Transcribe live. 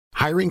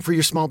Hiring for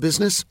your small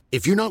business?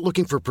 If you're not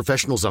looking for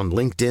professionals on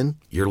LinkedIn,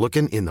 you're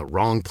looking in the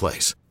wrong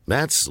place.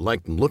 That's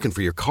like looking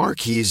for your car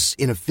keys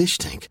in a fish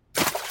tank.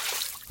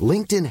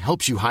 LinkedIn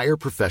helps you hire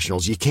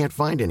professionals you can't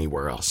find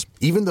anywhere else,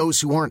 even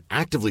those who aren't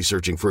actively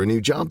searching for a new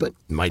job but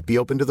might be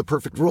open to the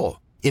perfect role.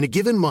 In a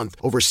given month,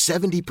 over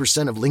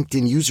 70% of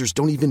LinkedIn users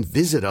don't even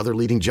visit other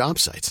leading job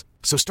sites.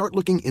 So start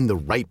looking in the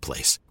right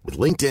place. With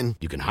LinkedIn,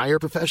 you can hire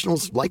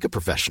professionals like a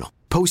professional.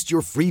 Post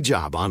your free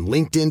job on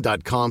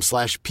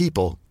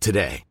linkedin.com/people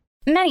today.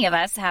 Many of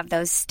us have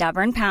those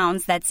stubborn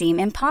pounds that seem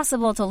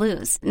impossible to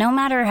lose, no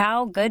matter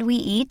how good we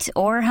eat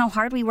or how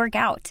hard we work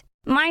out.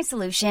 My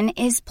solution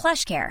is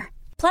PlushCare.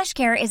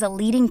 PlushCare is a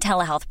leading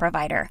telehealth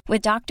provider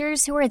with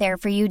doctors who are there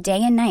for you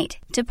day and night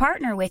to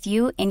partner with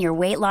you in your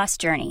weight loss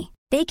journey.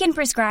 They can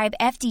prescribe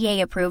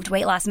FDA-approved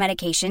weight loss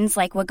medications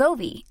like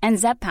Wegovy and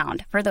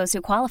Zepbound for those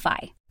who qualify.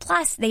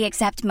 Plus, they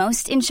accept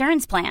most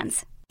insurance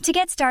plans. To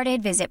get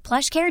started, visit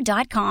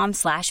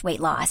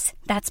plushcare.com/weightloss.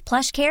 That's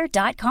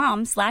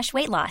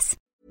plushcare.com/weightloss.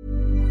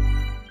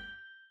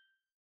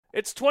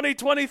 It's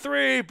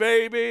 2023,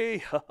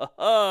 baby!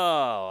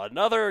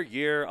 Another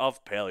year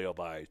of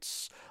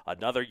Paleobites.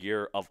 Another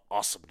year of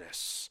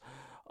awesomeness.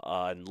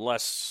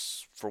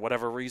 Unless, for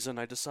whatever reason,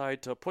 I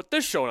decide to put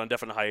this show on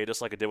definite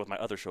hiatus like I did with my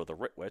other show, The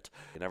Ritwit.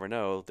 You never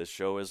know. This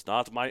show is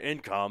not my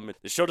income.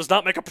 This show does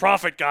not make a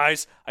profit,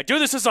 guys. I do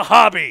this as a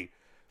hobby.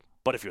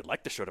 But if you'd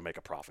like the show to make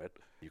a profit,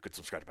 you could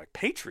subscribe to my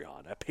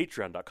Patreon at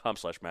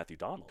patreon.com/Matthew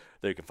Donald.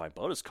 There you can find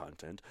bonus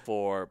content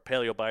for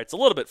Paleobites, a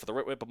little bit for the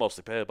Ritwit, but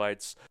mostly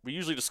Paleobites. We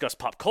usually discuss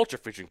pop culture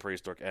featuring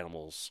prehistoric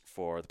animals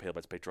for the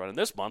Paleobites Patreon. And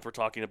this month, we're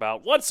talking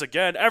about, once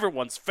again,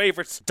 everyone's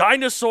favorite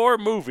dinosaur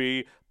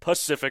movie,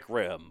 Pacific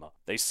Rim.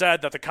 They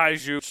said that the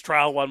Kaiju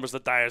trial one was the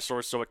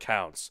dinosaur, so it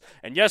counts.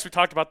 And yes, we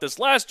talked about this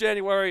last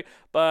January,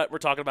 but we're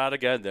talking about it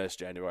again this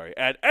January.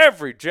 And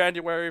every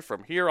January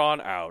from here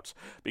on out.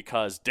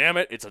 Because, damn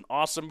it, it's an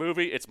awesome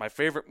movie. It's my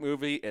favorite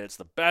movie, and it's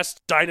the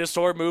best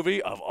dinosaur movie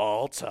of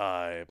all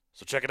time.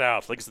 So check it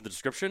out. Links in the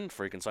description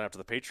for you can sign up to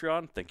the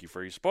Patreon. Thank you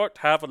for your support.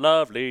 Have a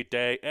lovely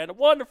day and a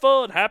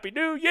wonderful and happy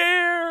new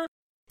year!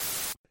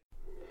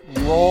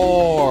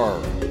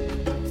 Roar.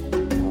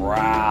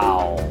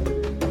 Growl.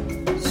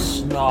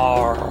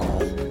 Snarl.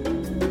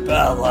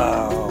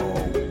 Bellow.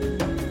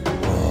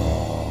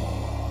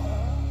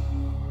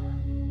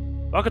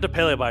 Welcome to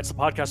Paleobites, the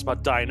podcast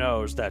about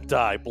dinos that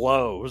die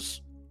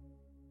blows.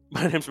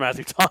 My name's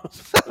Matthew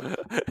Thomas,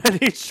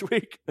 and each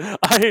week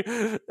I,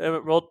 in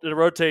a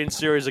rotating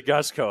series of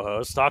guest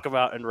co-hosts, talk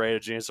about and rate a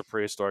genus of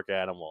prehistoric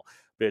animal,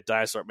 be it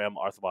dinosaur,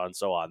 mammal, arthropod, and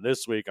so on.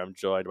 This week I'm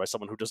joined by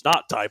someone who does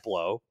not die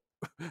blow.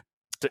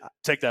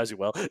 Take that as you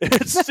will.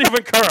 It's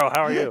Stephen Currow.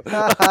 How are you?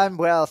 I'm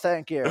well,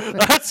 thank you.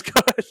 That's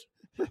good.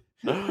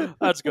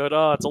 That's good.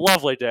 Oh, it's a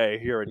lovely day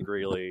here in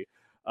Greeley.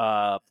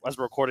 As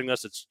we're recording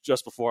this, it's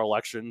just before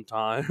election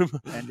time.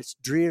 And it's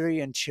dreary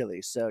and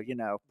chilly, so, you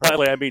know.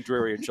 Probably I mean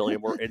dreary and chilly,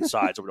 and we're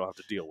inside, so we don't have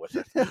to deal with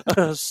it.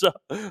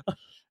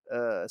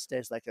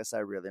 Days like this, I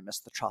really miss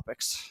the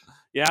tropics.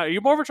 Yeah, are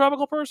you more of a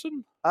tropical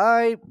person?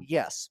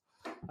 Yes.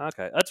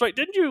 Okay, that's right.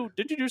 Didn't you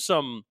do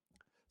some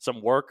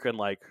work and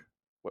like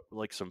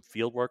some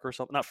field work or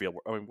something? Not field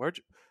work. I mean, where'd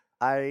you?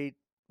 I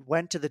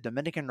went to the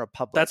Dominican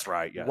Republic. That's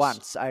right, yes.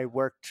 Once. I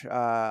worked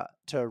to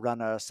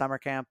run a summer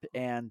camp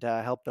and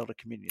help build a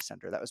community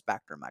center. That was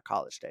back during my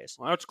college days.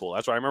 Well, that's cool.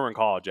 That's right. I remember in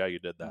college, yeah, you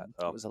did that.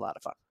 It was a lot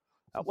of fun.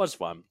 That was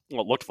fun.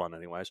 Well, it looked fun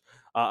anyways.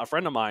 A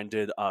friend of mine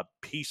did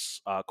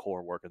Peace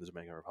Corps work in the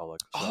Dominican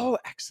Republic. So, oh,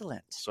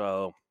 excellent.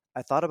 So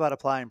I thought about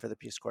applying for the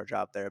Peace Corps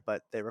job there,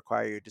 but they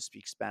require you to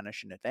speak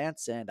Spanish in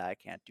advance, and I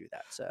can't do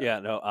that. So yeah,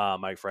 no.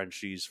 My friend,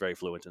 she's very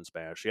fluent in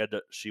Spanish.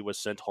 She was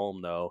sent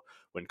home though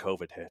when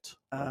COVID hit.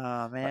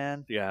 Oh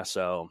man. Yeah.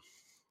 So,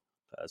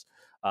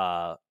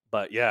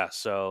 but yeah.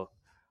 So,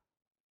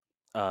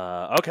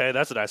 okay,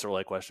 that's a nice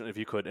relay question. If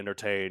you could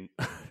entertain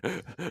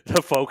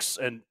the folks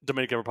in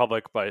Dominican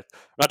Republic by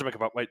not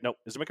Dominican Republic. Wait, no,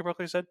 is Dominican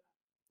Republic? You said?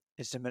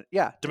 It's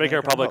Dominican Dominican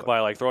Republic by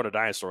like throwing a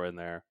dinosaur in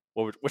there.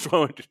 Which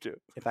one would you do?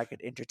 If I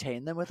could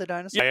entertain them with a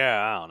dinosaur? Yeah,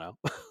 I don't know.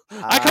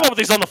 I come up with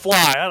these on the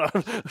fly. I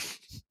don't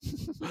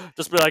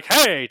just be like,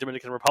 hey,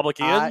 Dominican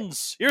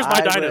Republicans, here's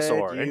my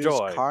dinosaur. Would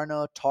Enjoy. Use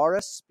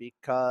Carnotaurus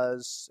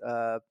because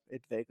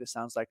it vaguely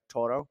sounds like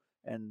toro,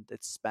 and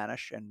it's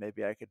Spanish, and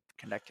maybe I could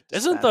connect it to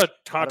Isn't Spanish.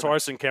 the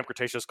Carnotaurus in Camp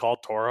Cretaceous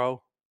called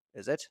Toro?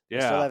 Is it? Yeah.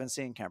 I still haven't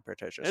seen Camp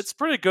Cretaceous. It's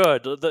pretty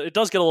good. It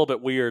does get a little bit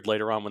weird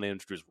later on when they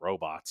introduce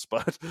robots,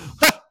 but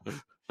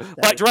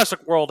like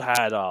Jurassic World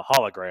had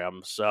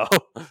holograms, so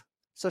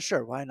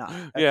sure, why not?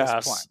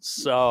 Yeah,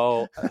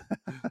 so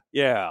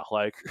yeah,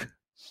 like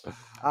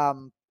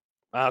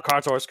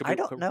Carnotaurus could be. I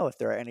don't know if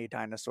there are any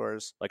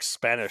dinosaurs like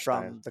Spanish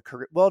from the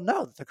Caribbean. Well,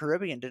 no, the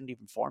Caribbean didn't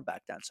even form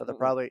back then, so there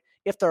probably,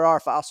 if there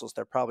are fossils,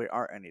 there probably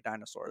aren't any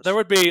dinosaurs. There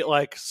would be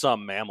like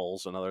some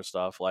mammals and other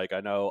stuff. Like I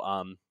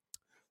know,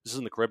 this is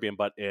in the Caribbean,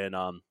 but in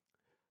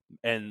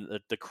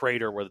the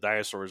crater where the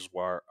dinosaurs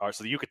were,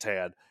 so the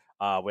Yucatan,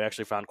 we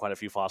actually found quite a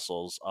few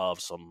fossils of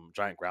some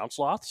giant ground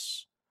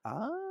sloths.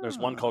 There's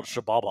one called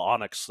Shibaba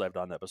Onyx that I've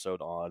done an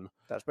episode on.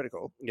 That's pretty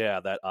cool. Yeah,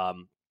 that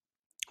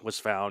was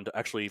found.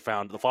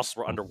 The fossils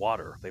were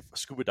underwater.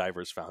 Scuba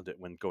divers found it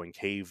when going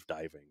cave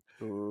diving.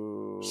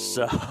 Ooh,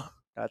 So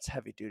that's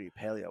heavy duty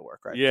paleo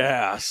work, right?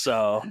 yeah,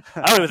 so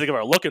I don't even think they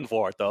were looking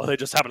for it though. They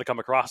just happened to come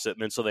across it,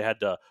 and then so they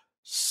had to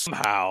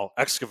somehow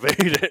excavate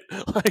it.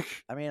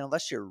 I mean,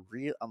 unless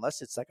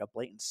it's like a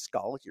blatant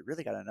skull, you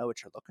really got to know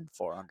what you're looking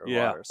for underwater.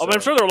 Yeah. So,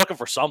 I'm sure they were looking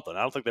for something.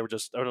 I don't think it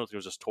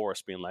was just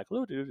tourists being like,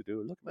 look at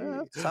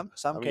me.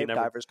 some cave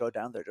divers go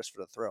down there just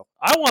for the thrill.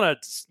 I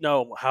want to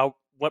know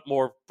what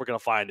more we're going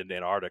to find in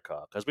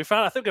Antarctica, because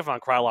I think we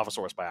found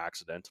Cryolophosaurus by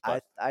accident.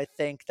 But I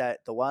think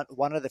that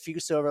one of the few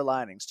silver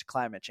linings to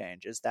climate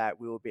change is that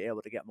we will be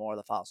able to get more of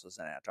the fossils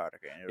in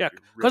Antarctica, and it would be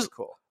really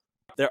cool.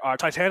 There are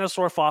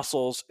titanosaur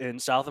fossils in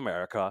South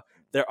America.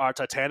 There are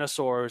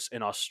titanosaurs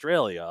in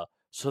Australia.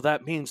 So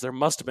that means there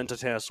must have been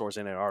titanosaurs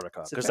in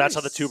Antarctica, because that's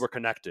how the two were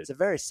connected. It's a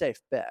very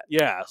safe bet.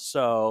 Yeah.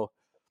 So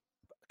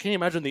can you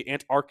imagine the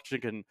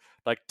Antarctic and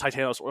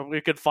titanosaur? We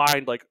could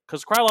find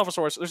because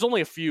Cryolophosaurus. There's only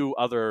a few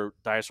other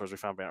dinosaurs we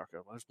found in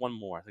Antarctica. There's one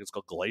more. I think it's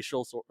called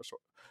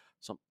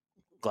some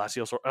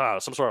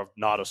glaciosaur, some sort of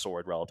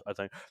nodosaurid relative. I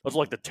think those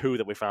are the two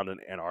that we found in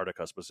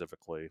Antarctica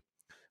specifically.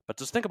 But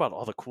just think about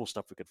all the cool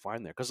stuff we could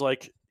find there. Because,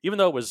 even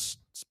though it was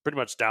pretty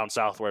much down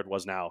south where it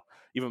was now,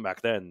 even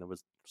back then, there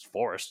was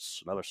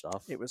forests and other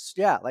stuff. It was,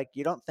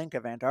 you don't think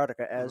of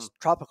Antarctica as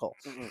tropical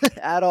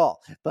at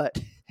all. But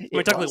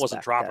technically it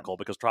wasn't tropical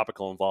because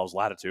tropical involves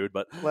latitude.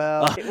 But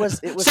it was.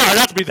 Sorry,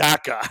 not to be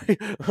that guy.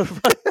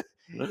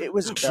 It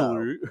was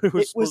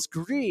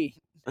green.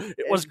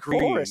 It was green.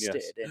 Forested.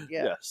 Yes. And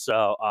yeah.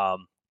 So,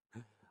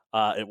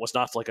 it was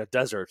not like a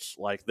desert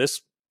like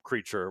this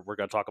creature we're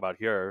going to talk about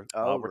here.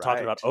 We're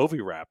talking about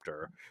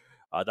Oviraptor,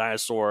 a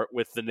dinosaur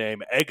with the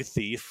name Egg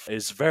Thief.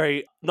 Is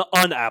very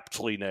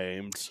unaptly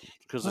named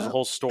because there's a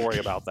whole story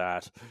about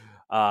that.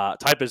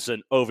 Type is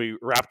an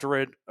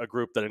Oviraptorid, a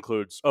group that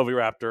includes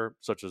Oviraptor,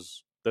 such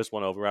as this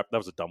one Oviraptor. That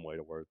was a dumb way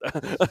to word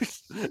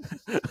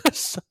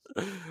that.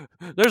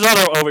 There's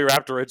other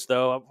Oviraptorids,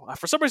 though.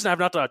 For some reason, I've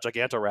not done a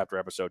Gigantoraptor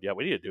episode yet.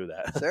 We need to do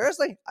that.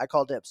 Seriously? I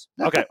call dibs.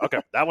 Okay.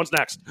 That one's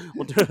next.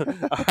 All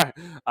right.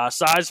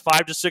 Size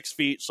 5 to 6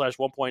 feet /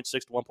 1.6 to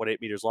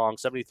 1.8 meters long,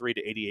 73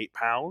 to 88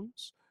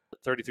 pounds,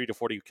 33 to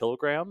 40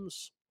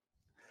 kilograms.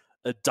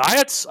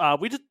 Diets,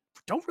 we just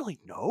don't really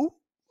know.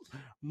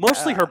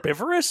 Mostly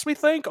herbivorous, we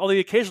think. Although the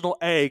occasional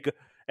egg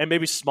and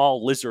maybe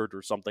small lizard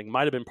or something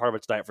might have been part of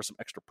its diet for some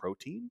extra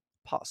protein.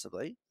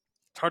 Possibly.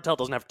 It's hard to tell. It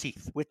doesn't have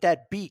teeth. With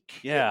that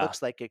beak, yeah. It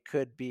looks like it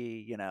could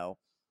be,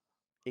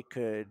 it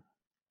could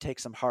take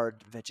some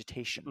hard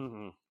vegetation.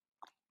 Mm-hmm.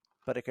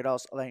 But it could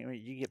also,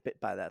 you get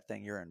bit by that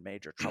thing, you're in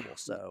major trouble.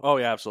 So. Oh,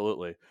 yeah,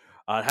 absolutely.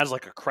 It has a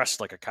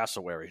crest like a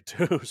cassowary,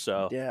 too.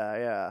 So.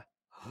 Yeah.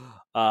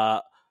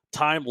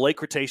 Time, late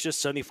Cretaceous,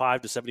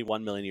 75 to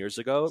 71 million years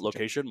ago.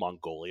 Location,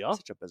 Mongolia.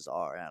 Such a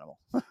bizarre animal.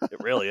 It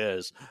really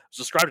is. It was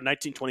described in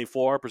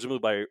 1924, presumably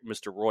by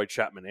Mr. Roy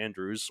Chapman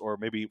Andrews, or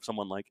maybe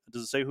someone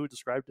does it say who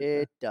described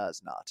it? It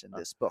does not in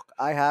this book.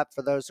 I have,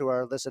 for those who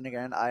are listening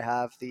in, I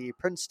have the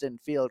Princeton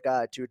Field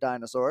Guide to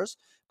Dinosaurs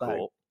by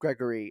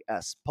Gregory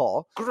S.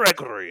 Paul.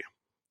 Gregory.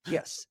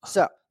 Yes.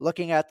 So,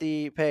 looking at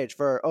the page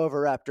for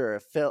Oviraptor,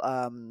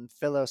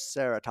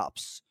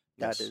 Philoceratops.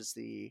 That is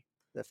the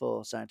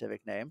full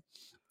scientific name.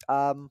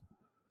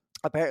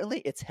 Apparently,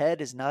 its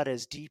head is not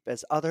as deep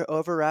as other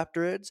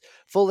Oviraptorids.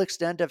 Full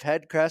extent of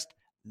head crest,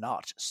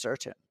 not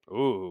certain.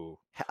 Ooh.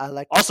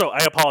 I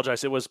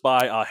apologize. It was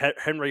by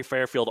Henry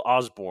Fairfield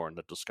Osborn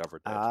that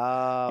discovered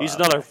that. He's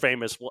another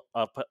famous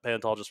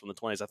paleontologist from the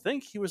 20s. I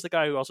think he was the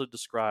guy who also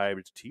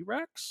described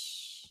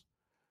T-Rex.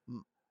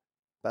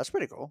 That's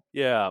pretty cool.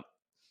 Yeah.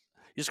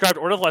 He described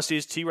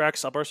Ornitholestes,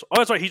 T-Rex, Oh,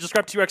 that's right. He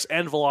described T-Rex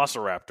and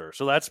Velociraptor,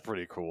 so that's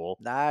pretty cool.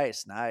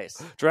 Nice.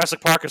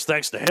 Jurassic Park is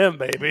thanks to him,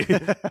 baby.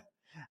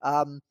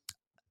 I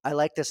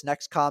like this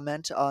next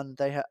comment on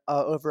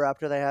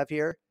Oviraptor they have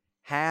here.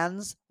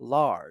 Hands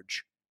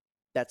large.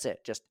 That's it.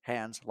 Just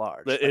hands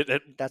large.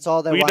 That's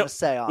all they want to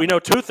say on it. We know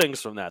two things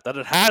from that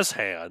it has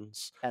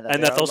hands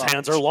and that those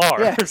hands are large.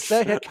 Yes,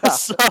 there you go.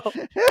 So,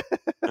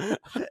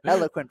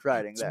 eloquent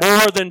writing there.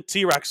 More than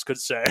T-Rex could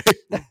say.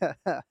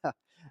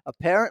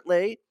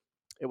 Apparently,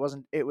 it was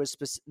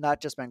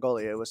not just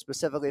Mongolia. It was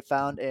specifically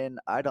found in,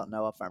 I don't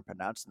know if I'm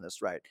pronouncing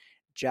this right,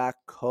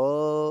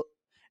 Jadokata,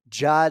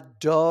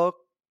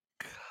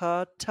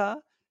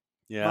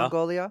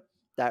 Mongolia,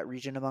 that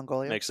region of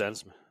Mongolia. Makes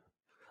sense.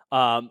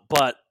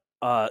 But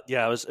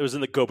it was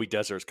in the Gobi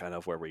Deserts, kind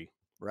of where we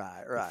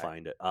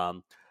find it.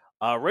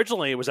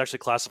 Originally, it was actually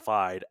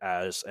classified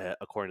as,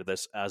 according to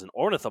this, as an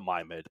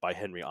ornithomimid by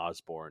Henry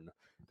Osborn.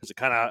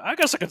 Because I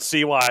guess I can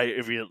see why,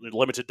 if you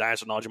limited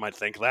dinosaur knowledge, you might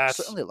think that. It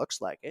certainly looks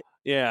like it.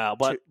 Yeah,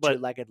 but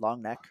two-legged,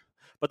 long neck.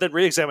 But then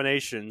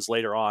re-examinations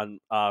later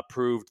on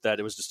proved that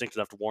it was distinct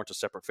enough to warrant a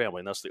separate family,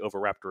 and thus the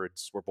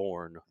Oviraptorids were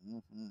born.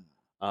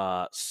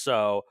 Mm-hmm.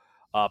 So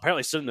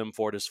apparently synonym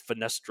for it is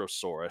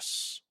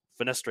Fenestrosaurus.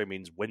 Fenestre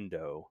means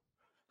window.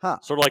 Huh.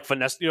 Sort of like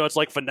finesse, it's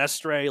like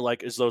fenestre,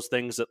 like is those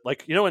things that,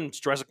 like, in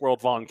Jurassic World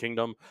Fallen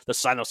Kingdom, the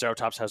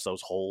Sinoceratops has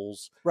those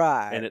holes.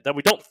 Right. And that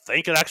we don't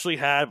think it actually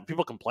had.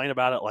 People complain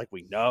about it like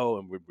we know,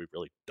 and we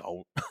really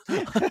don't.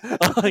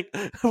 Like,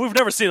 we've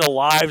never seen a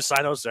live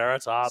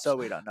Sinoceratops. So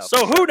we don't know.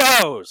 So who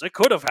knows? It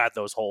could have had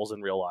those holes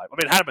in real life. I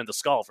mean, it had them in the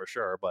skull for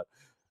sure, but...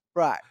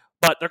 Right.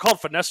 But they're called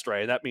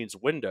fenestre, and that means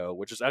window,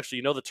 which is actually,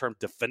 the term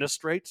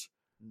defenestrate,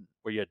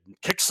 where you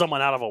kick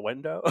someone out of a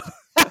window?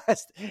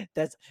 That's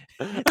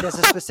a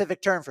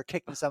specific term for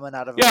kicking someone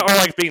out of a window. Yeah, or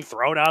like being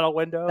thrown out a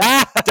window.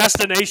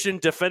 Destination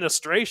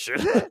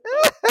defenestration.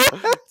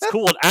 It's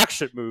cool in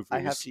action movies. I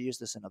have to use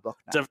this in a book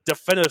now.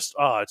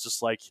 It's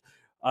just like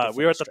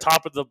we were at the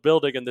top of the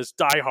building in this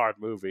Die Hard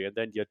movie, and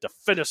then you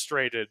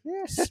defenestrated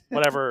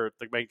whatever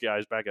the main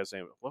guy's bad guy's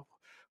name. Well,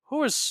 who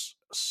was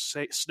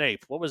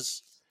Snape? What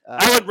was...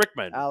 Alan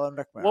Rickman.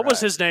 What was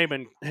his name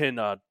in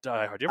Die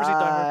Hard? You ever see Die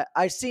Hard?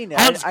 I've seen it.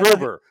 Hans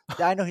Gruber.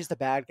 I know he's the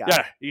bad guy.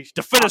 Yeah, he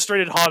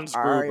defenestrated Hans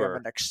Gruber. I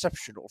am an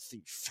exceptional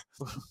thief.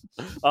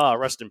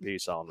 Rest in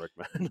peace, Alan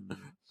Rickman.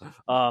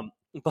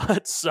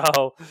 But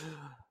so,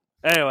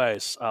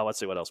 anyways, let's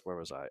see what else. Where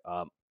was I?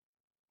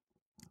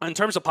 In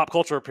terms of pop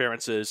culture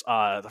appearances,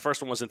 the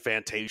first one was in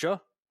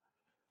Fantasia.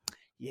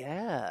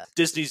 Yeah.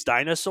 Disney's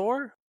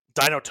Dinosaur.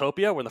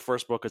 Dinotopia, when the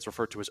first book is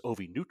referred to as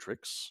Ovi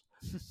Nutrix,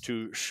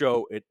 to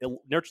show it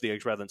nurtured the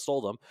eggs rather than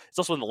stole them. It's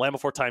also in the Land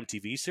Before Time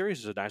TV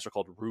series. There's a dinosaur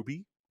called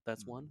Ruby.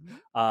 That's one.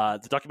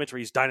 The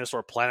documentaries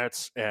Dinosaur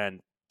Planets and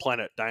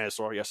Planet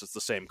Dinosaur. Yes, it's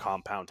the same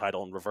compound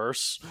title in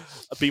reverse.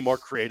 Be more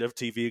creative,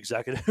 TV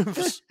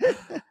executives.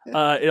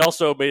 It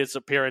also made its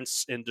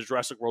appearance in the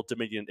Jurassic World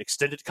Dominion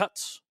extended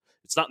cut.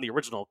 It's not in the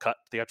original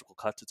theatrical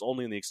cut. It's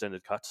only in the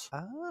extended cut.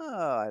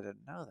 Oh, I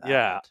didn't know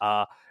that.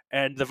 Yeah.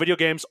 And the video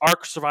games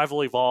Ark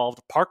Survival Evolved,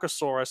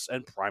 Parkasaurus,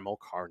 and Primal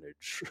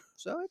Carnage.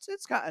 So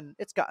it's gotten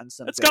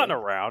some. It's gotten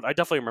around. I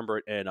definitely remember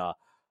it in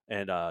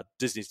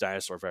Disney's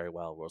Dinosaur very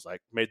well, where it was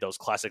like made those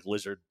classic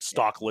lizard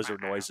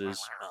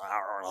noises.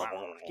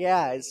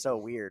 Yeah, it's so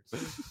weird.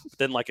 But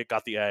then like it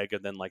got the egg,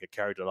 and then like it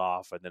carried it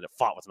off, and then it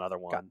fought with another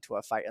one. Got into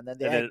a fight, and then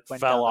egg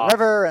went fell down off the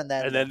river, and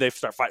then they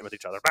start fighting with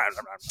each other.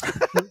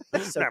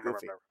 So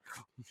goofy.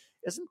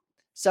 Isn't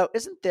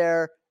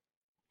there?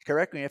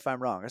 Correct me if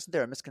I'm wrong. Isn't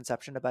there a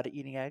misconception about it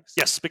eating eggs?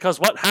 Yes, because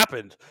what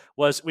happened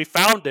was we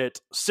found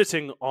it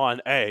sitting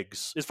on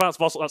eggs. We found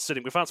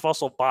its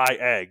fossil by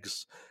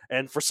eggs.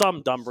 And for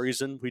some dumb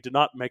reason, we did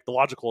not make the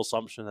logical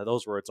assumption that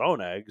those were its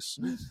own eggs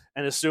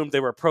and assumed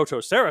they were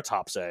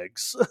Protoceratops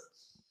eggs.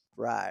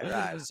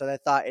 Right. So they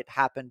thought it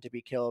happened to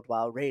be killed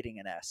while raiding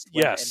a nest.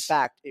 Yes. In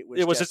fact,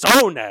 it was its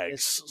own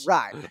eggs.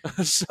 Right.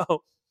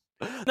 So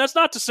that's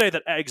not to say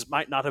that eggs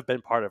might not have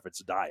been part of its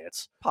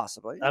diet.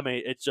 Possibly. I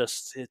mean,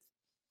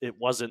 it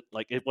wasn't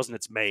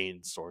its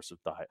main source of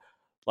diet.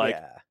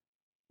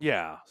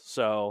 Yeah.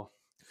 So,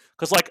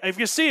 because like if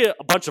you see a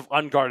bunch of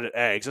unguarded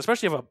eggs,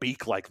 especially if you have a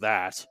beak like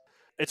that,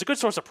 it's a good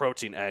source of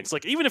protein. Eggs,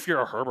 like even if you're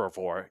a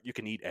herbivore, you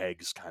can eat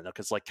eggs, kind of,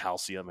 because like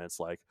calcium. And it's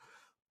like,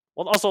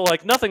 well, also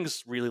like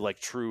nothing's really like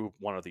true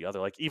one or the other.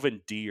 Like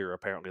even deer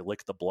apparently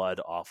lick the blood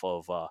off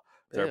of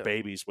their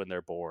babies when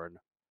they're born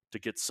to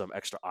get some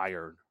extra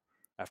iron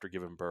after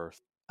giving birth.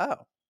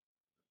 Oh.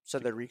 So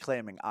they're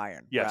reclaiming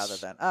iron rather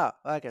than...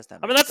 I guess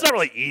that makes that's sense. not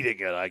really eating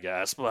it, I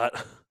guess,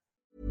 but...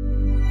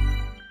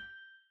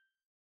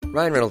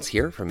 Ryan Reynolds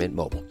here from Mint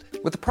Mobile.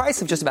 With the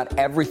price of just about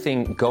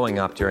everything going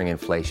up during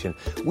inflation,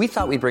 we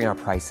thought we'd bring our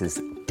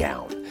prices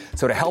down.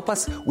 So to help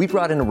us, we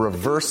brought in a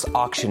reverse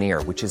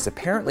auctioneer, which is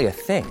apparently a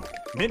thing.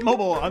 Mint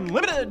Mobile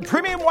Unlimited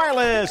Premium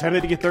Wireless. How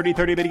to get 30,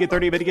 30, how to get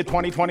 30, how to get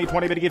 20, 20,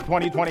 20, how to get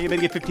 20, 20, how to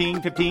get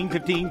 15, 15,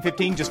 15,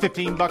 15, just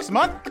 $15 a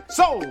month?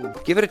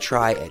 Sold! Give it a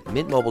try at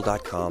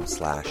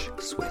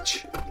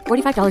mintmobile.com/switch.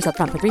 $45 up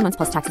front for 3 months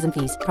plus taxes and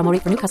fees. Promo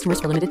rate for new customers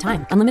for limited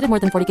time. Unlimited more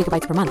than 40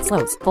 gigabytes per month.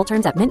 Slows full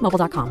terms at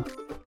mintmobile.com.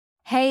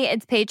 Hey,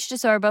 it's Paige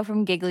DeSorbo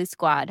from Giggly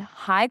Squad.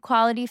 High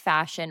quality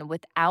fashion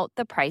without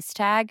the price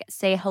tag.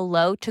 Say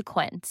hello to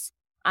Quince.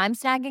 I'm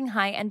snagging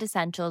high-end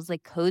essentials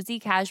like cozy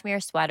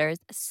cashmere sweaters,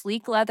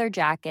 sleek leather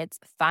jackets,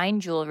 fine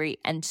jewelry,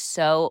 and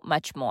so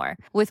much more.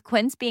 With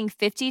Quince being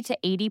 50 to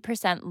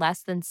 80%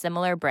 less than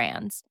similar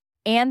brands.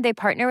 And they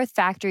partner with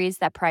factories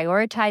that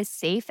prioritize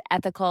safe,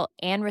 ethical,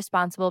 and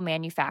responsible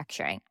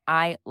manufacturing.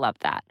 I love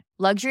that.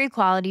 Luxury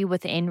quality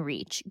within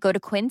reach. Go to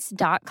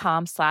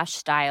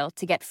quince.com/style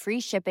to get free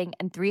shipping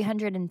and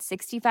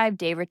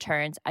 365-day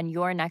returns on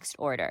your next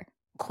order.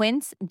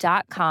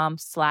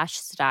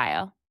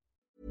 Quince.com/style.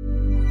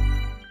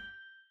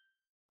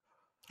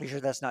 You sure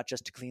that's not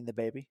just to clean the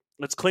baby?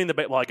 Let's clean the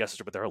baby. Well, I guess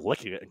it's, but they're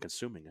licking it and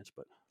consuming it.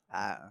 But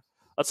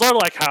it's sort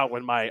of like how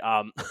when my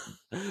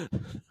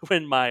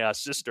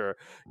sister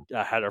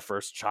had her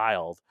first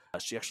child,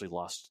 she actually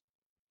lost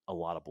a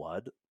lot of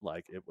blood.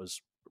 Like it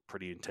was a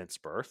pretty intense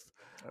birth.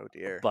 Oh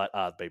dear! But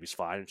the baby's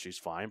fine and she's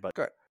fine. But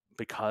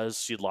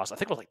because she'd lost, I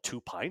think it was like 2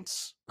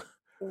 pints.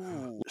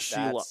 Ooh,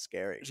 that's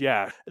scary.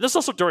 Yeah, this is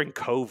also during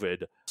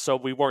COVID, so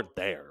we weren't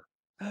there.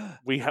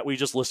 We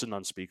just listened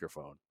on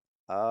speakerphone.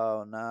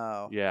 Oh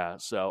no! Yeah,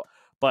 so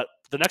But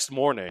the next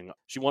morning,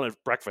 she wanted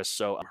breakfast,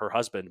 so her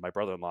husband, my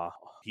brother-in-law,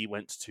 he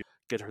went to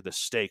get her the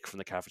steak from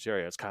the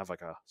cafeteria. It's kind of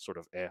like a sort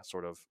of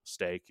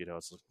steak,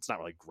 it's not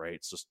really great.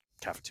 It's just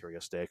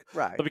cafeteria steak.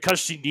 Right. But because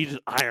she needed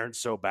iron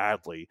so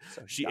badly,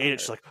 So she got ate her.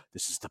 it. She's like,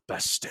 this is the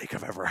best steak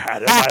I've ever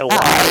had in my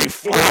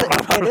life.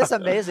 It is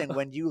amazing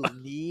when you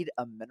need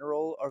a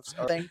mineral or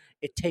something.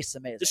 It tastes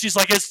amazing. She's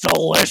like, it's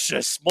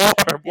delicious. More.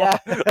 Yeah.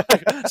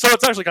 So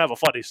it's actually kind of a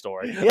funny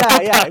story.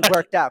 Yeah, it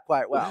worked out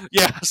quite well.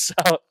 Yeah. So,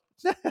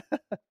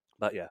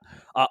 but yeah.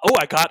 I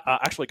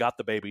actually got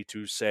the baby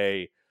to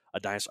say a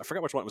dinosaur. I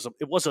forget which one it was.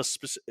 It was a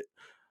specific.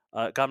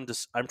 I'm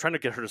trying to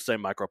get her to say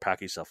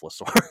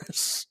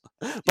Micropachycephalosaurus,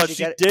 but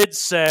she did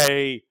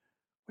say.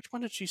 Which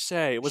one did she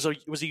say? It was a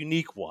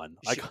unique one.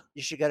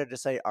 You should get her to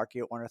say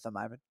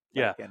Archaeornithomimid.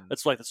 Yeah,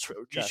 it's like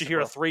you should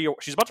hear a 3-year.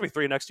 She's about to be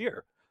 3 next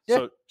year,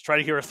 so try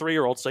to hear a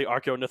 3-year-old say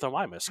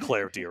Archaeornithomimus.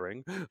 Claire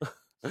Deering.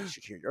 You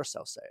should hear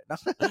yourself say it.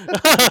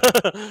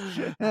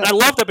 And I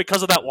love that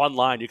because of that one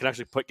line, you can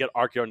actually get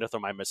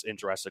Archaeornithomimus in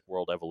Jurassic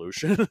World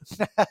Evolution.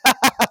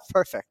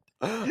 Perfect.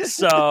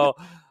 So,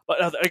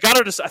 but I got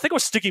her to. I think it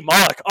was Sticky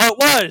Moloch. Oh, it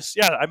was.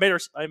 Yeah, I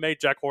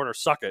made Jack Horner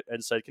suck it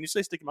and said, "Can you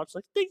say Sticky Moloch?" She's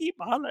like, Sticky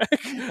Moloch.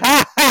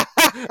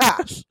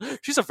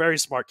 She's a very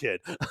smart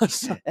kid.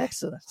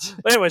 Excellent.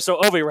 But anyway, so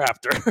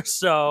Oviraptor.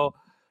 So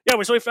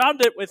yeah, so we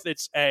found it with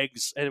its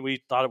eggs, and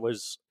we thought it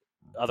was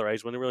other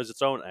eggs when they realized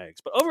its own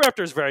eggs. But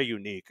Oviraptor is very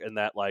unique in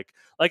that, like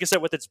I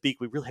said, with its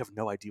beak, we really have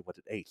no idea what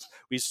it ate.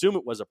 We assume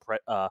it was a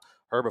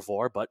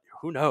herbivore, but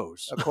who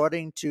knows?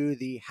 According to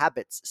the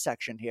habits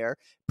section here,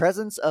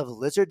 presence of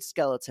lizard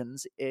skeleton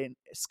in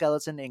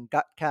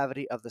gut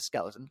cavity of the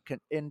skeleton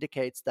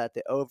indicates that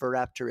the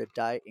Oviraptorid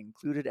diet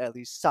included at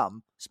least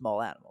some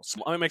small animals.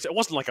 I mean, it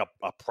wasn't like a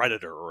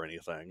predator or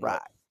anything, right?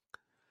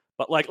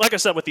 But like I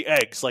said, with the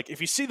eggs, like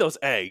if you see those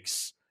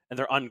eggs and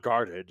they're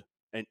unguarded,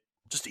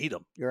 just eat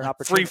them. You're an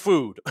opportunist. Free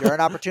food. You're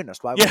an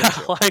opportunist. Why wouldn't you?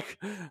 But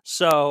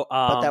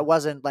that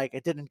wasn't like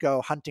it didn't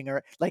go hunting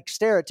or like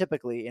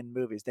stereotypically in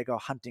movies they go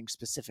hunting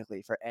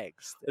specifically for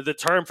eggs. The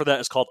term for that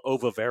is called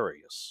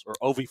ovivarious or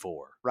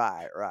ovivore.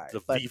 Right.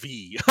 The but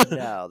VV.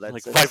 No, that's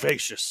like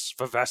vivacious,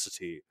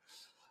 vivacity.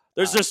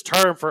 There's this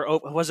term for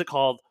what's it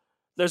called?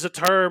 There's a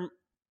term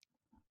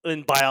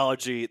in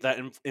biology that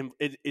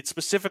it's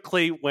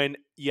specifically when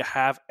you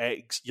have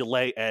eggs, you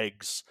lay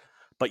eggs.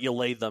 But you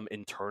lay them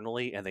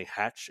internally and they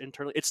hatch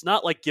internally. It's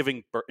not like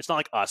giving birth. It's not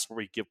like us where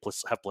we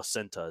have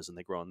placentas and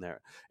they grow in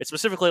there. It's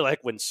specifically like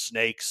when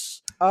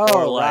snakes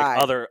or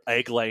like other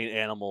egg-laying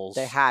animals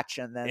they hatch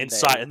and then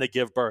inside and they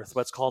give birth.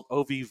 What's called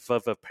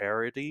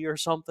oviviparity or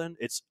something.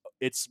 It's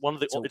one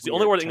of the. It's the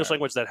only word in English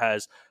language that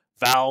has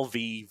valve.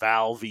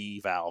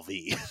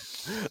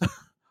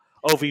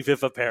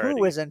 Oviviparity.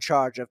 Who is in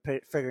charge of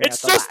figuring?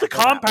 It's just the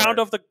compound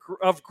of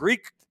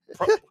Greek.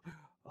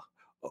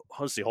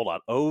 Let's see. Hold on.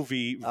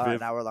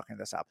 Now we're looking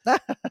this up.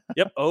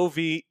 Yep.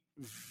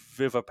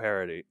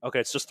 Oviviparity. Okay,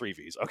 it's just 3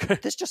 V's. Okay.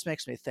 This just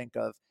makes me think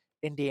of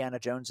Indiana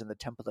Jones and the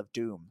Temple of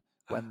Doom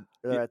when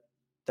they're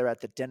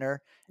at the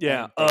dinner.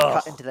 Yeah. And they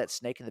cut into that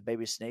snake and the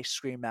baby snakes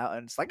scream out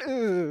and it's like,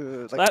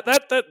 ugh. Like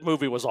that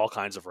movie was all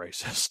kinds of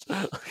racist.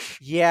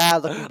 Yeah,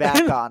 looking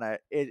back on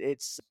it,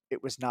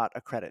 it was not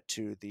a credit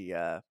to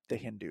the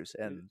Hindus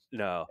and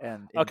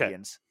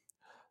Indians.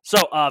 So,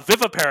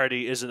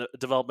 viviparity is a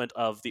development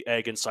of the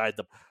egg inside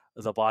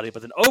the body,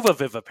 but then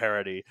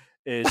ovoviviparity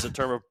is a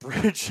term of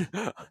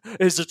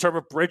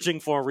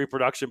bridging form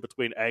reproduction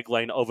between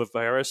egg-laying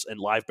oviparous and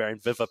live-bearing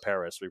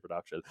viviparous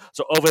reproduction.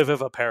 So,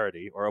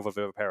 ovoviviparity or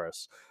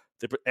ovoviviparous,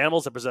 the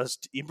animals that possess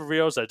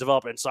embryos that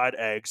develop inside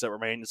eggs that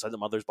remain inside the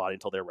mother's body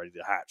until they're ready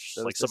to hatch.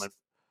 So like some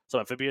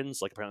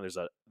amphibians, like apparently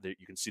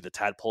you can see the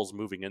tadpoles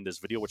moving in this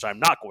video, which I'm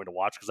not going to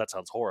watch because that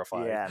sounds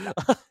horrifying. Yeah. No.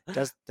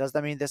 Does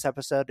that mean this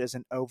episode is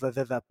an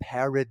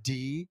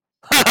ovoviviparity?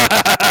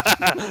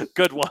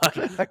 Good one.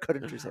 I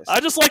couldn't resist.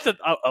 I just like that.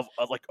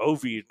 Like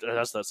ovi.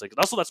 That's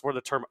also that's where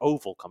the term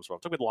oval comes from.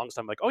 It took me the longest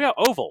time. Like, oh yeah,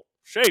 oval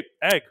shape,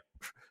 egg,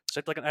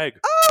 shaped like an egg.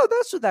 Oh,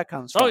 that's where that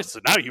comes from. Oh, so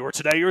now you were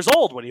today years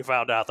old when you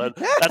found out that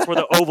that's where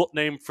the oval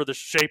name for the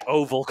shape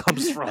oval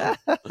comes from.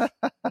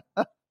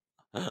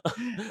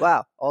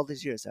 Wow, all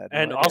these years. I had no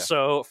and idea.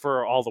 Also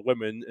for all the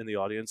women in the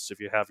audience, if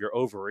you have your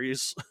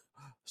ovaries,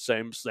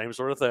 same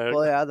sort of thing.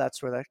 Well, yeah,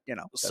 that's where that where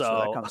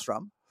that comes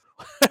from.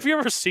 Have you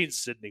ever seen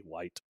Sydney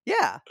White?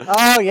 Yeah.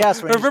 Oh,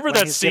 yes. Remember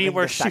that scene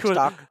where she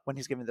was when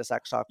he's giving the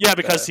sex talk? Yeah,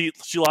 because she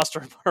lost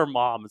her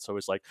mom, and so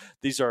he's like,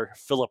 "These are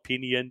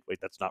Filipinian." Wait,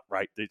 that's not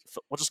right.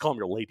 We'll just call them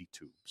your lady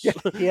tubes. Yeah,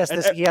 he has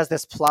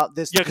this plot.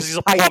 This because he's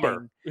a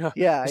plumber.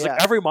 Yeah, he's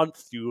like, every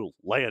month you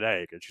lay an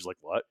egg, and she's like,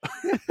 "What?"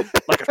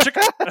 Like a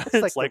chicken.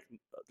 It's like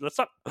that's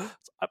not.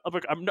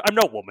 I'm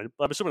no woman,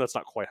 but I'm assuming that's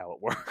not quite how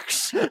it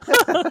works.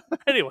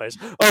 Anyways,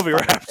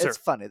 Oviraptor. It's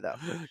funny though.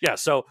 Yeah.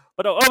 So,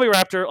 but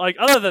Oviraptor, like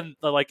other than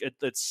like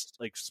it's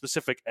like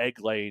specific egg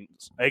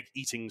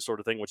eating sort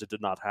of thing, which it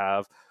did not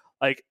have.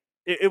 Like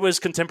it was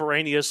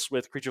contemporaneous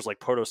with creatures like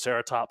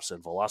Protoceratops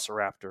and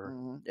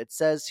Velociraptor. It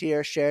says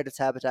here shared its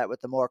habitat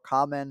with the more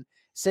common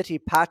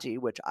Sittipati,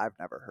 which I've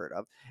never heard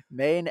of.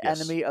 Main Yes.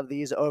 enemy of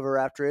these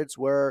oviraptorids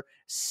were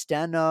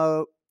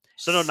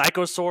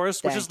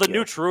Stenonychosaurus, which is the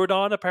new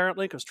Troodon,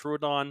 apparently, because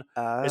Troodon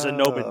is a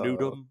nomen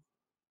nudum.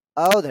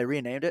 Oh, they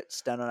renamed it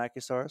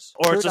Stenonychosaurus?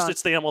 Or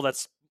it's the animal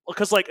that's...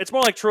 Because it's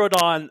more like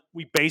Troodon,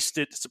 we based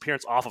its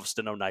appearance off of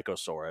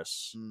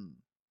Stenonychosaurus.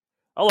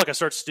 Oh, look, I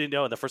searched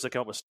Steno, and the first thing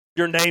came up was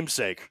your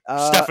namesake,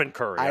 Stephen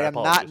Curry. I am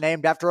not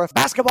named after a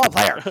basketball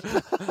player.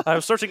 I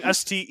was searching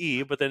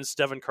STE, but then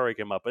Stephen Curry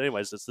came up. But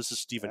anyways, this is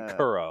Stephen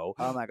Curro.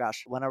 Oh my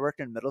gosh. When I worked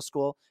in middle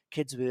school,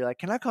 kids would be like,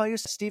 can I call you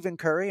Stephen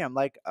Curry? I'm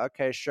like,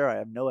 okay, sure. I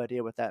have no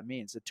idea what that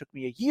means. It took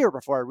me a year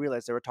before I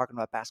realized they were talking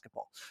about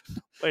basketball.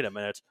 Wait a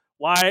minute.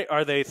 Why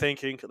are they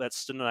thinking that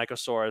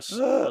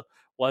Stenonychosaurus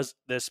was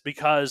this?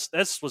 Because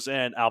this was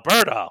in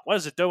Alberta. What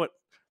is it doing?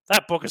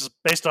 That book is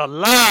based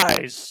on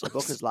lies. The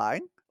book is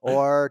lying?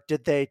 Or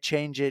did they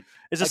change it?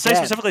 Is it say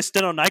specifically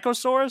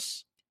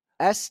Stenonychosaurus?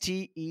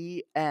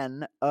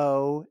 Stenon.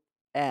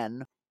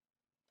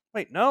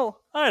 Wait, no,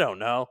 I don't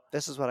know.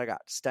 This is what I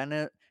got.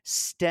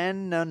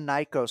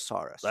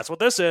 Stenonychosaurus. That's what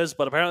this is,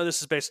 but apparently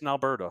this is based in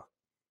Alberta.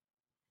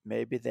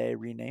 Maybe they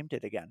renamed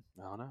it again.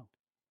 I don't know.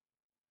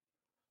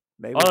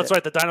 Maybe that's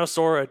right. The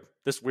dinosaur,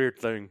 this weird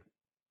thing.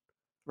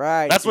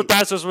 Right. That's what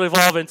dinosaurs will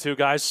evolve into,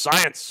 guys.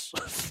 Science.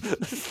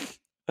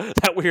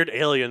 That weird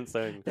alien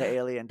thing. The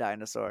alien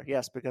dinosaur.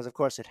 Yes, because of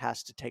course it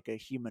has to take a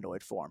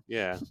humanoid form.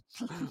 Yeah.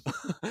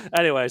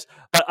 Anyways,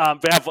 but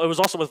it was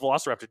also with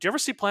Velociraptor. Did you ever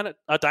see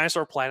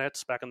Dinosaur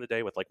Planet back in the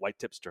day with like White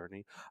Tip's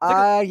Journey?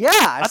 I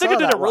think it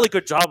did a really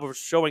good job of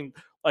showing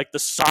like the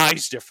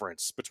size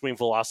difference between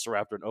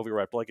Velociraptor and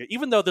Oviraptor. Like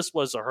even though this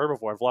was a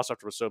herbivore and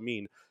Velociraptor was so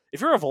mean,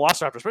 if you're a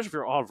Velociraptor, especially if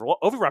you're on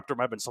Oviraptor,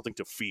 might have been something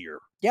to fear.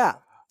 Yeah.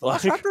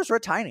 Velociraptors were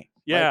tiny.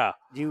 Yeah.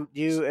 Like,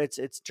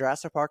 it's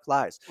Jurassic Park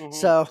lies. Mm-hmm.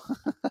 So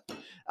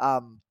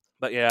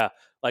but yeah,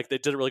 like they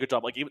did a really good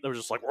job. Like even there was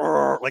just like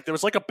there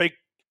was like a big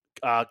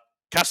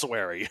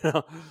cassowary, you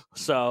know?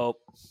 So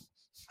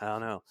I don't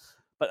know.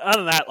 But other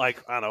than that,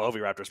 like I don't know,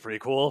 Oviraptor's pretty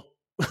cool.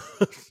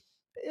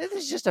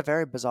 It's just a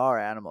very bizarre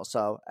animal.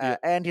 So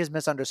and he's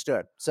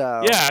misunderstood.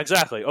 So yeah,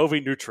 exactly.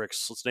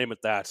 Ovinutrix. Let's name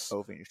it that.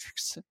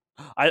 Ovinutrix.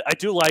 I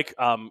do like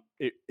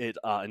it in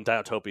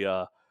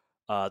Dinotopia.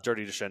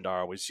 Dirty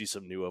Descendar, we see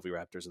some new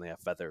Oviraptors and they have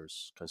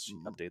feathers because she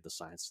updated the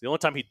science. The only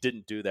time he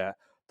didn't do that,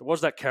 there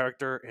was that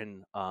character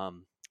in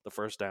the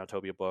first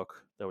Dinotopia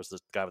book. There was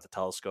this guy with the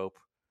telescope.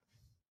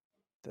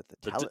 The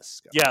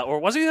telescope? Yeah, or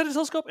was he at a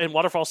telescope? In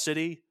Waterfall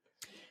City?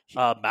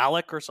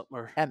 Malik or something?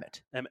 Or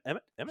Emmett.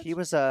 Emmett? He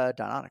was a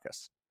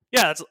Deinonychus.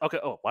 Yeah, that's okay.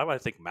 Oh, why would I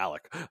think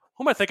Malik?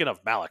 Who am I thinking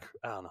of? Malik?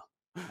 I don't know.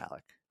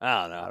 Malik.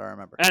 I don't know. I don't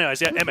remember. Anyways,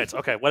 yeah, Emmett.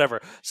 Okay,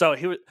 whatever. So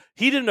he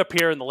didn't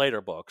appear in the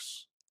later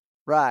books.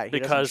 Right,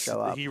 because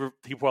he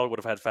probably would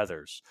have had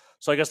feathers.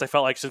 So I guess they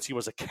felt like since he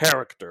was a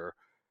character,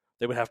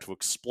 they would have to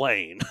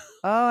explain.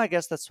 Oh, I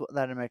guess that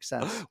makes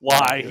sense.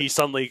 Why he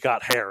suddenly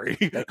got hairy.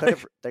 They could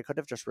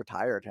have just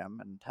retired him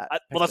and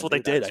well, that's what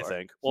they did, I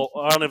think. Well,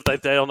 I don't know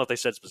if they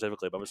said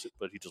specifically, but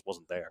he just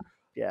wasn't there.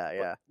 Yeah.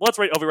 Well, let's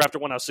rate Oviraptor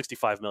 1 out of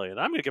 65 million.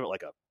 I'm going to give it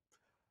like a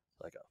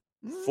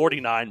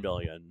 49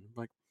 million.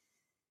 Like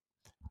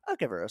I'll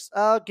give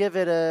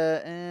it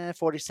a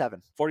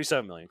 47.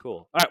 47 million.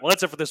 Cool. All right. Well,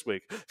 that's it for this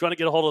week. If you want to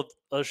get a hold of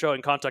the show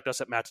and contact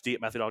us at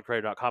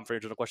mattd@matthewdoncreator.com for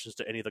your questions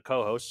to any of the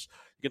co-hosts,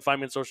 you can find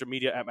me on social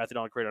media at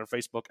MatthewDonCreator on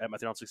Facebook, at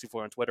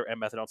Matthewdon64 on Twitter,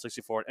 and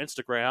Matthewdon64 on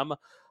Instagram.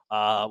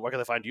 Where can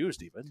they find you,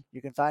 Stephen?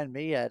 You can find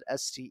me at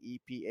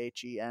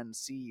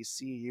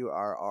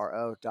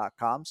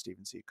StephenCurro.com.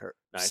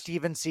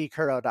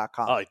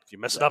 StephenCurro.com. Oh, you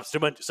messed it up.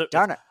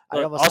 Darn it.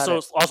 I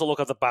almost also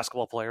look up the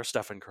basketball player,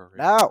 Stephen Curry.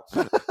 No.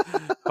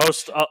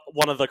 Host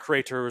one of the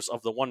creators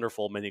of the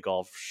wonderful mini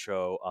golf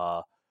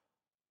show,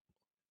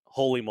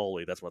 Holy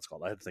Moly, that's what it's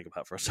called. I had to think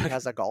about it for a second. He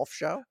has a golf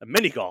show? A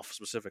mini golf,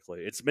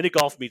 specifically. It's Mini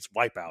Golf Meets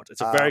Wipeout.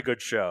 It's a very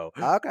good show.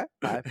 Okay.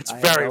 It's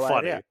very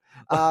funny.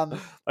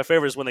 My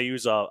favorite is when they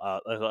use a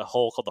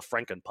hole called the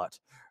Franken putt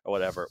or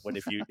whatever. When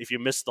if you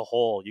miss the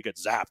hole, you get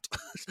zapped.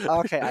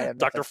 Okay, I admit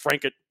Dr.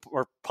 Franken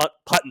or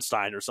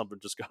Puttenstein or something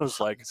just goes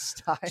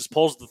just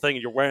pulls the thing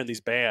and you're wearing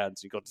these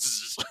bands. You go.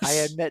 I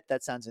admit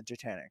that sounds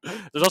entertaining.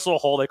 There's also a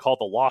hole they call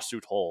the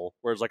lawsuit hole,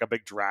 where it's like a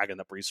big dragon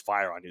that breathes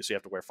fire on you, so you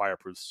have to wear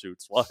fireproof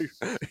suits while you're.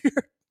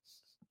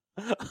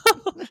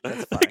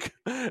 That's fine.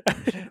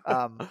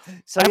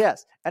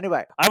 Yes.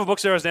 Anyway, I have a book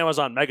series on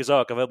Amazon,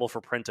 Megazoic, available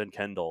for print and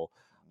Kindle.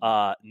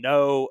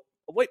 No,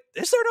 wait,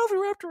 is there an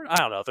Oviraptor? I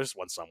don't know. There's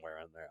one somewhere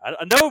in there.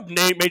 No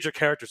major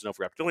characters in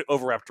Oviraptor. The only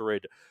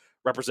Oviraptorid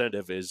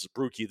representative is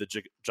Brookie the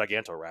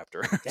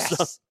Gigantoraptor.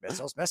 Yes.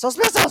 Missiles.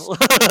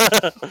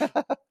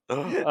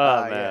 Oh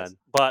man! Yes.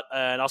 But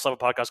and also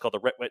have a podcast called The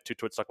Rit Wit. Two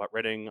twits talk about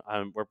writing.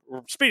 We're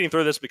speeding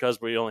through this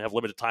because we only have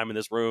limited time in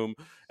this room,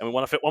 and we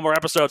want to fit one more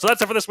episode. So that's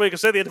it for this week.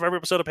 It's the end of every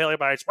episode of Paleo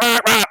Bites. All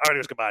right,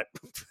 goodbye.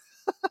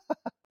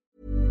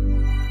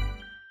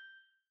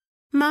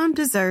 Mom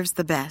deserves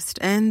the best,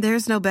 and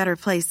there's no better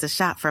place to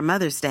shop for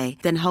Mother's Day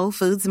than Whole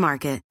Foods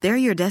Market. They're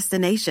your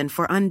destination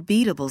for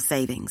unbeatable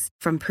savings,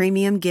 from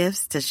premium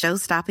gifts to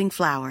show-stopping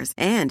flowers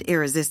and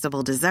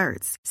irresistible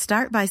desserts.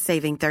 Start by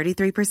saving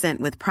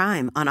 33% with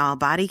Prime on all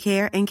body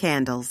care and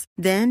candles.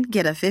 Then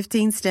get a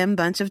 15-stem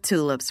bunch of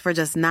tulips for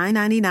just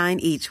 $9.99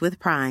 each with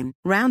Prime.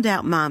 Round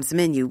out Mom's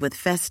menu with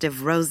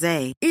festive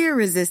rosé,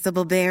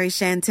 irresistible berry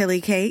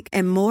chantilly cake,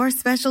 and more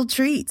special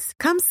treats.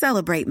 Come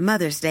celebrate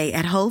Mother's Day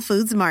at Whole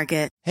Foods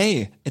Market.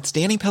 Hey, it's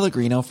Danny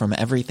Pellegrino from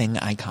Everything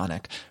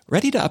Iconic.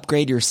 Ready to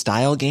upgrade your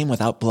style game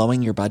without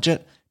blowing your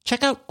budget?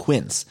 Check out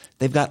Quince.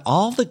 They've got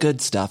all the good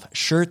stuff,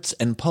 shirts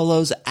and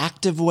polos,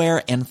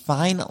 activewear, and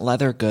fine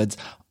leather goods,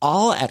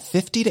 all at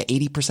 50 to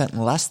 80%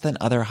 less than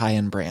other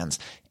high-end brands.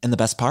 And the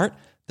best part?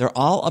 They're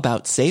all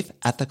about safe,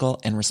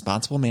 ethical, and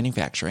responsible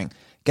manufacturing.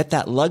 Get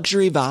that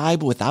luxury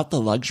vibe without the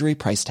luxury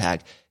price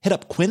tag. Hit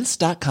up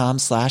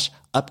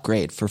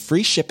quince.com/upgrade for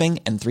free shipping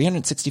and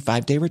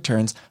 365-day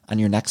returns on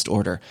your next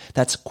order.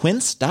 That's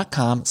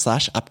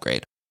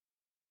quince.com/upgrade.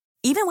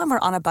 Even when we're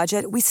on a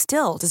budget, we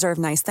still deserve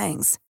nice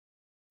things.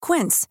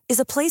 Quince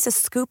is a place to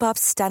scoop up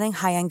stunning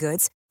high-end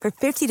goods for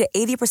 50 to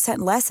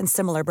 80% less than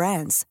similar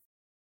brands.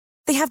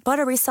 They have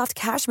buttery soft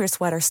cashmere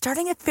sweaters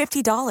starting at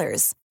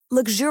 $50,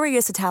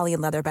 luxurious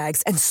Italian leather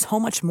bags, and so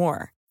much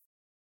more.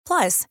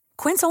 Plus,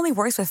 Quince only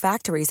works with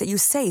factories that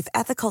use safe,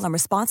 ethical, and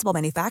responsible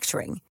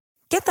manufacturing.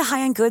 Get the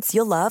high-end goods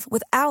you'll love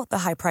without the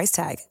high price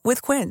tag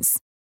with Quince.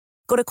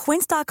 Go to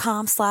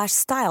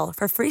quince.com/style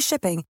for free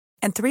shipping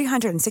and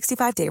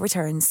 365-day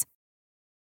returns.